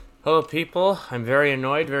Hello, people. I'm very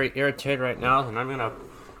annoyed, very irritated right now, and I'm gonna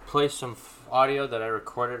play some audio that I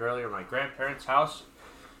recorded earlier at my grandparents' house,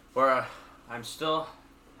 where I'm still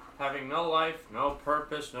having no life, no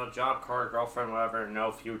purpose, no job, car, girlfriend, whatever,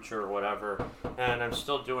 no future, whatever, and I'm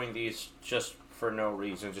still doing these just for no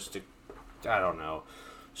reason, just to, I don't know.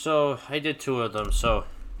 So I did two of them. So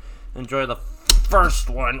enjoy the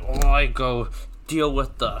first one while I go deal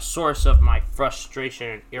with the source of my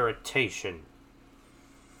frustration and irritation.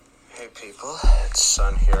 Hey people, it's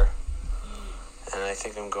Sun here, and I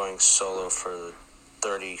think I'm going solo for the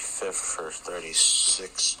 35th or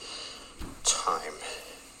 36th time.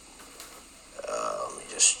 Let me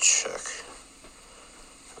just check.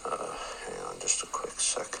 Hang on just a quick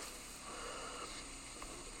sec.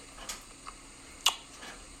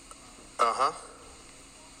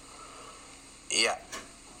 Yeah,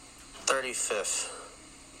 35th.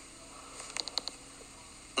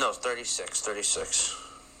 No, 36.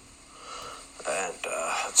 And,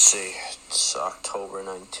 let's see, it's October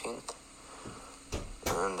 19th,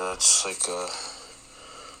 and it's like,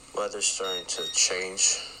 weather's starting to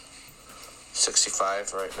change.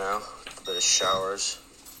 65 right now, a bit of showers.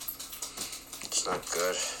 It's not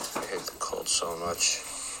good. I hate the cold so much.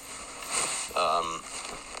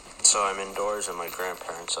 So I'm indoors and my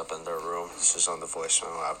grandparents up in their room. This is on the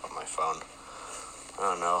voicemail app on my phone. I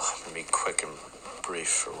don't know, I'm gonna be quick and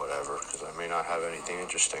brief or whatever, because I may not have anything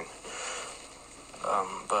interesting.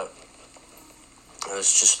 But I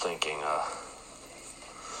was just thinking,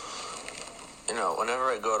 whenever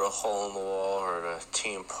I go to Hole in the Wall or to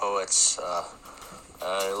Team Poets,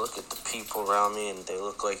 I look at the people around me and they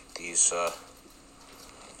look like these,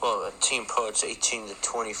 Team Poets, 18 to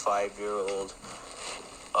 25-year-old,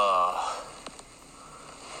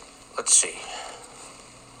 let's see,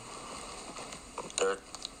 they're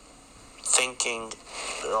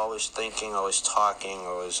always thinking, always talking,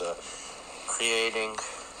 always, creating,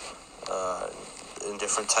 in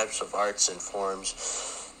different types of arts and forms.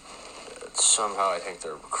 Somehow I think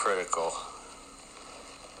they're critical,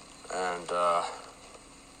 and,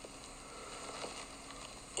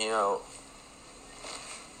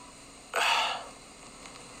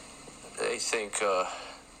 they think,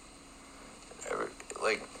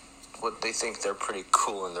 what they think they're pretty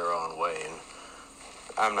cool in their own way, and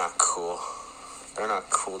I'm not cool. They're not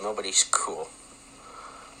cool. Nobody's cool.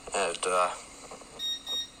 And,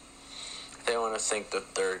 they want to think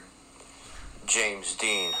that they're James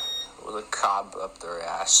Dean with a cob up their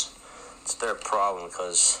ass. It's their problem,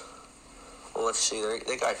 because, well, let's see,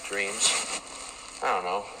 they got dreams. I don't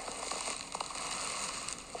know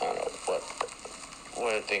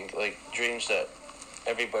what I think, like, dreams that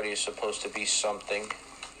everybody is supposed to be something.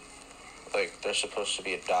 Like, they're supposed to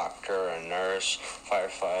be a doctor, a nurse,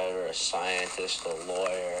 firefighter, a scientist, a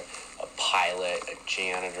lawyer, a pilot, a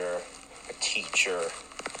janitor, a teacher,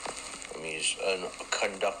 a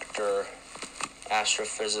conductor,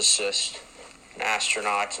 astrophysicist, an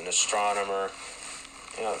astronaut, an astronomer.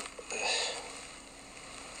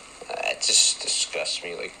 It just disgusts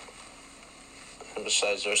me. Like, and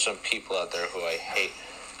besides, there's some people out there who I hate,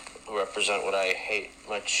 who represent what I hate: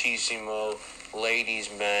 machismo, ladies,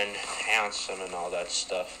 men, handsome, and all that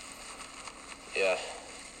stuff. Yeah,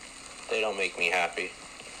 they don't make me happy.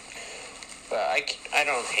 But I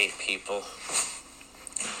don't hate people,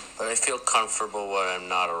 but I feel comfortable when I'm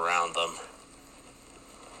not around them.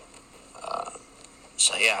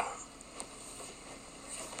 So yeah,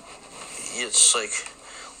 it's like,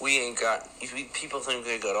 people think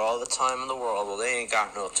they got all the time in the world. Well, they ain't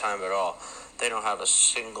got no time at all. They don't have a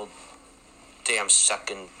single damn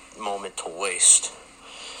second moment to waste.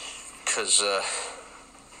 Because,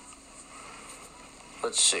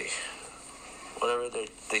 let's see, whatever they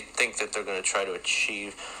think that they're going to try to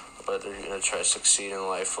achieve, but they're going to try to succeed in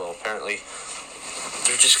life, well, apparently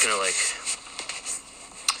they're just going to,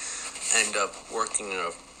 end up working in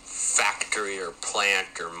a factory or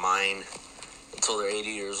plant or mine until they're 80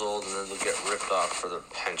 years old, and then they'll get ripped off for their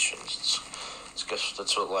pensions.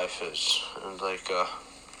 That's what life is. And,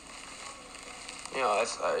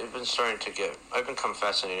 I've become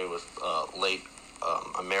fascinated with late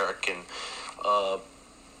American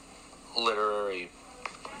literary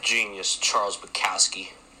genius Charles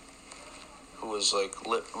Bukowski, who was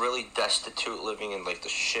really destitute, living in the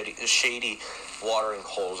shady watering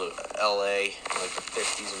holes of L.A. in the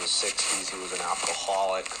 50s and the 60s. He was an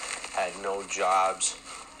alcoholic, had no jobs,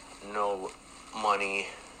 no money,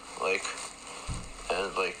 but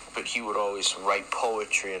he would always write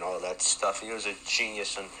poetry and all that stuff. He was a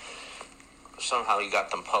genius, and somehow he got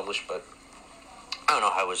them published, but I don't know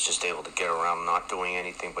how I was just able to get around not doing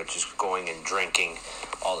anything but just going and drinking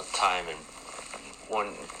all the time. And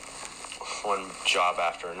one one job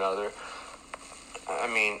after another. I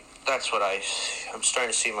mean, that's what I'm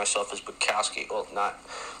starting to see myself as Bukowski. Well, not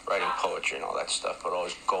writing poetry and all that stuff, but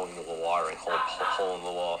always going to the watering hole in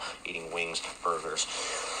the wall, eating wings, burgers,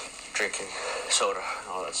 drinking soda, and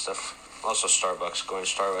all that stuff. Also Starbucks, going to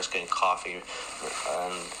Starbucks, getting coffee and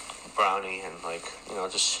brownie, and I'm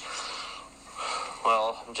just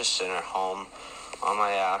sitting at home on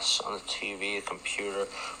my ass, on the TV, the computer,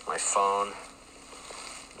 my phone,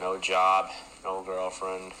 no job, no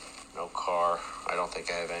girlfriend, no car. I don't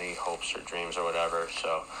think I have any hopes or dreams or whatever,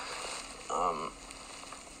 so,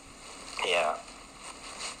 yeah.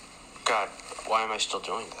 God, why am I still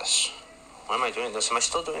doing this? Why am I doing this? Am I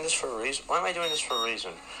still doing this for a reason? Why am I doing this for a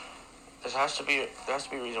reason? There has to be a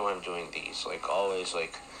reason why I'm doing these. Always,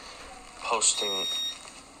 posting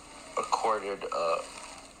recorded,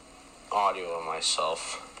 audio of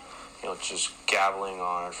myself, just gabbling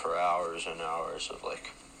on for hours and hours of,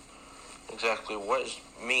 exactly what is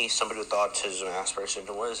me, somebody with autism, Asperger's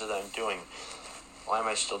syndrome, what is it that I'm doing? Why am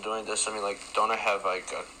I still doing this? I mean, don't I have, a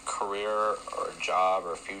career or a job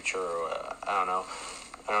or a future or, I don't know.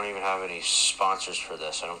 I don't even have any sponsors for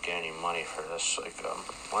this. I don't get any money for this.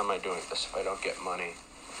 Why am I doing this if I don't get money?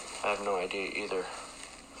 I have no idea either.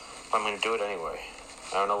 But I'm going to do it anyway.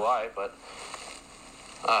 I don't know why, but,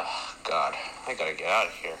 God, I gotta get out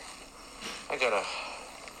of here. I gotta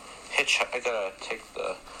take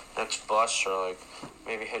the next bus or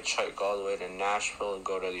maybe hitchhike all the way to Nashville and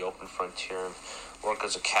go to the open frontier and work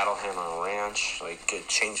as a cattle hand on a ranch, get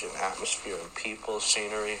changing atmosphere and people,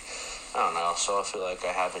 scenery. I don't know, so I feel like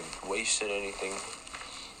I haven't wasted anything,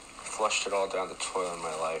 flushed it all down the toilet in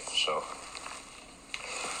my life, so.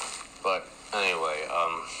 But anyway,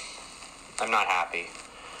 I'm not happy.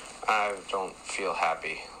 I don't feel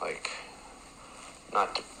happy, I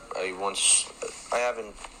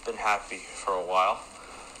haven't been happy for a while.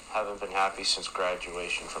 Haven't been happy since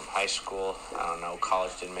graduation from high school. I don't know,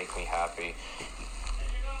 college didn't make me happy.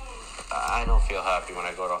 I don't feel happy when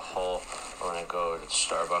I go to Hull, or when I go to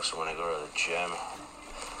Starbucks, or when I go to the gym,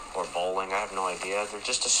 or bowling. I have no idea. They're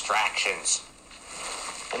just distractions.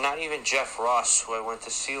 And not even Jeff Ross, who I went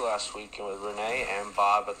to see last weekend with Renee and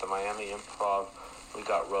Bob at the Miami Improv. We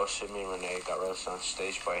got roasted, me and Renee got roasted on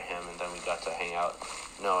stage by him, and then we got to hang out.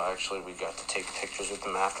 No, actually, we got to take pictures with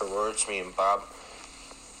him afterwards, me and Bob.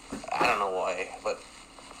 I don't know why, but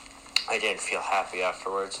I didn't feel happy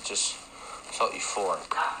afterwards. It just felt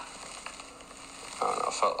euphoric. I don't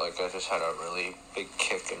know, felt like I just had a really big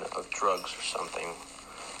kick of drugs or something,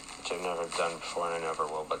 which I've never done before and I never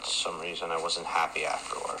will, but for some reason I wasn't happy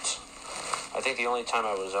afterwards. I think the only time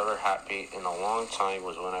I was ever happy in a long time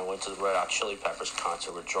was when I went to the Red Hot Chili Peppers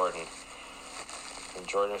concert with Jordan. And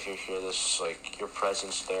Jordan, if you hear this, your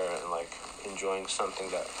presence there and, enjoying something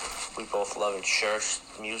that we both love and cherish,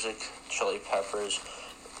 music, Chili Peppers,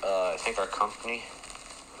 I think our company,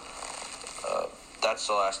 that's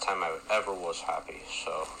the last time I ever was happy,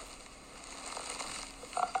 so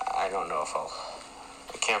I don't know if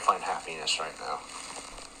I can't find happiness right now,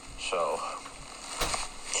 so,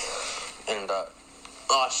 and,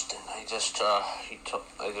 Austin, I just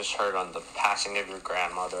heard on the passing of your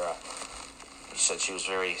grandmother, you said she was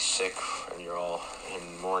very sick, and you're all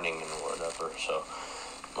in mourning and whatever, so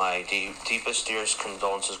my deepest, dearest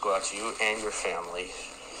condolences go out to you and your family,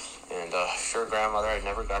 and if your grandmother,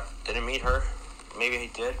 didn't meet her, maybe I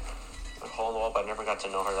did, a hole in the wall, but I never got to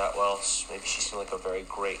know her that well. Maybe she seemed like a very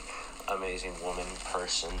great, amazing woman,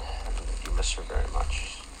 person, and you miss her very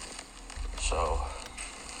much. So,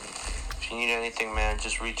 if you need anything, man,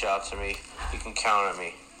 just reach out to me. You can count on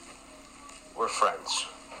me. We're friends.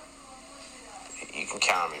 You can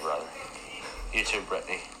count on me, brother. You too,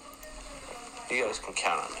 Brittany. You guys can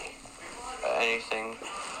count on me. Anything,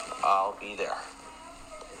 I'll be there.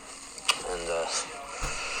 And,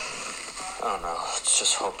 I don't know, let's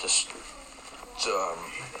just hope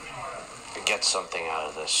get something out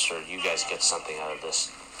of this, or you guys get something out of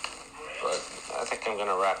this. But I think I'm going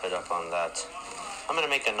to wrap it up on that. I'm going to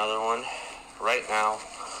make another one right now.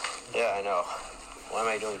 Yeah, I know. Why am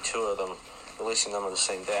I doing two of them, releasing them on the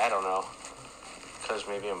same day? I don't know. Because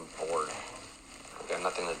maybe I'm bored. I've got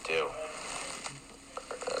nothing to do.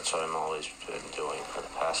 That's what I've always been doing for the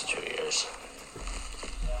past 2 years.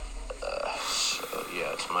 So,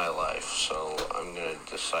 yeah, it's my life, so I'm going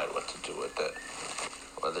to decide what to do with it,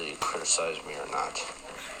 whether you criticize me or not.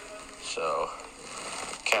 So,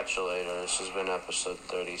 catch you later. This has been episode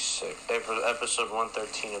 36, episode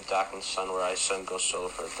 113 of Doc and Son, where I son goes solo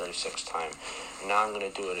for the 36th time. And now I'm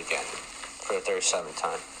going to do it again for the 37th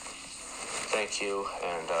time. Thank you,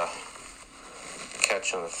 and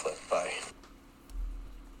catch you on the flip. Bye.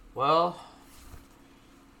 Well,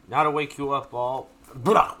 Now to wake you all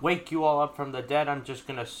up from the dead, I'm just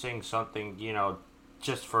gonna sing something,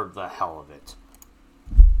 just for the hell of it.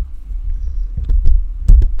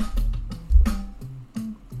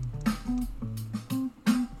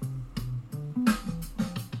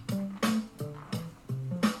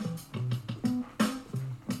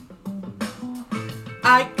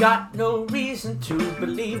 I got no reason to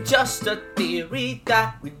believe, just a theory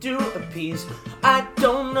that we do appease. I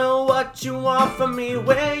don't know what you want from me,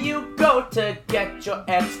 where you go to get your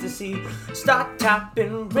ecstasy. Start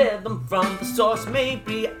tapping rhythm from the source,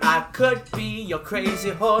 maybe I could be your crazy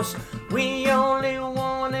horse. We only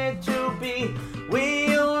wanted to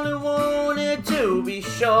be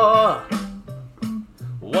sure.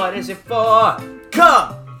 What is it for?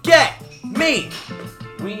 Come get me!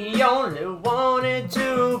 We only wanted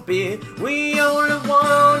to be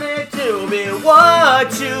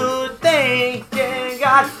what you think.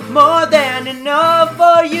 Got more than enough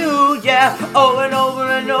for you, yeah. Over and over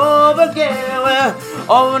and over again,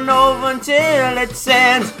 over and over until it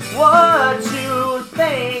ends. What you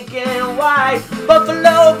thinking? Why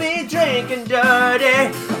Buffalo be drinking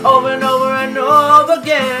dirty? Over and over and over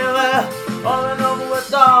again, over and over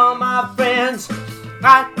with all my friends.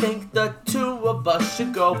 I think the two of us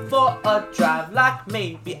should go for a drive, like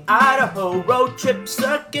maybe Idaho. Road trip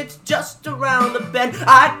circuits just around the bend.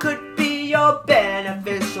 I could be your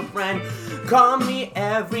beneficial friend. Call me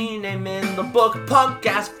every name in the book, punk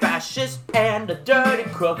ass, fascist, and a dirty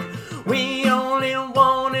crook. We only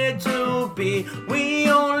wanted to be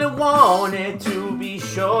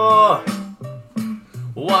sure.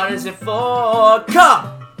 What is it for? Come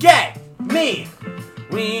get me!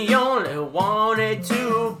 We only wanted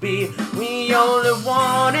to be what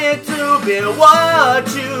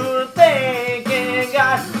you thinking.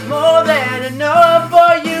 Got more than enough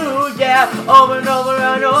for you, yeah. Over and over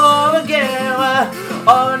and over again,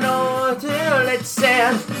 over and over till it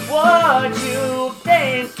ends. What you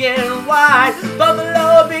thinking? Why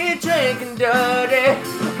Buffalo be drinking dirty?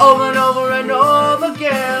 Over and over and over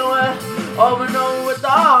again, over and over with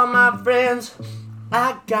all my friends.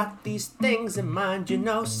 I got these things in mind,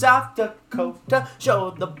 South Dakota,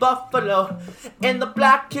 show the buffalo. In the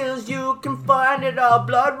Black Hills you can find it all.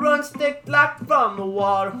 Blood runs thick like from a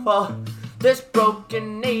waterfall. This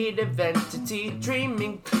broken native entity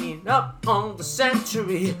dreaming clean up on the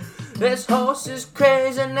century. This horse is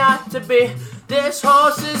crazy not to be. This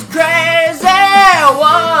horse is crazy.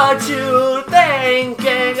 What you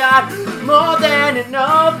thinking? Got more than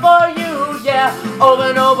enough for you, yeah. Over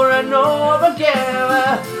and over and over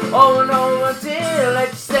again, over and over until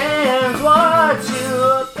it stands. What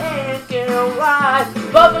you thinking? Why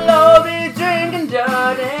Buffalo be drinking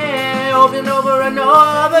dirty? Over and over and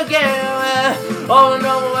over again, over and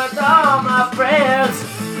over with all my friends.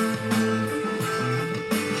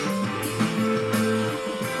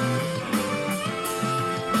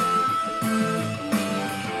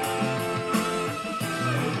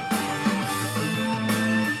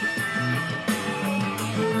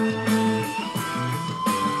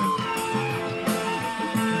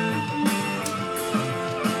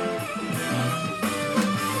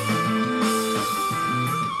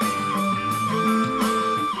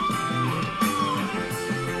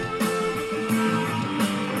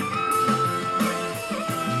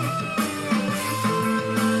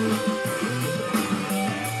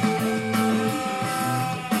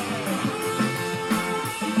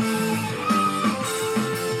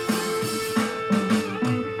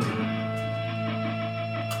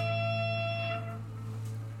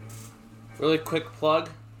 Really quick plug.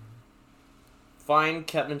 Find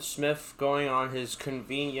Kevin Smith going on his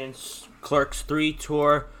Convenience Clerks 3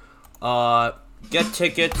 tour. Get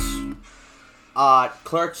tickets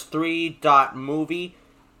clerks3.movie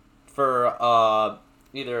for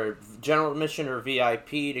either general admission or VIP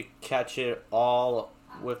to catch it all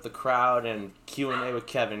with the crowd and Q&A with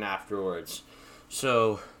Kevin afterwards.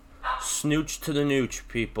 So, snooch to the nooch,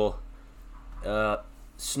 people.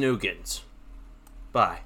 Snoogans. Bye.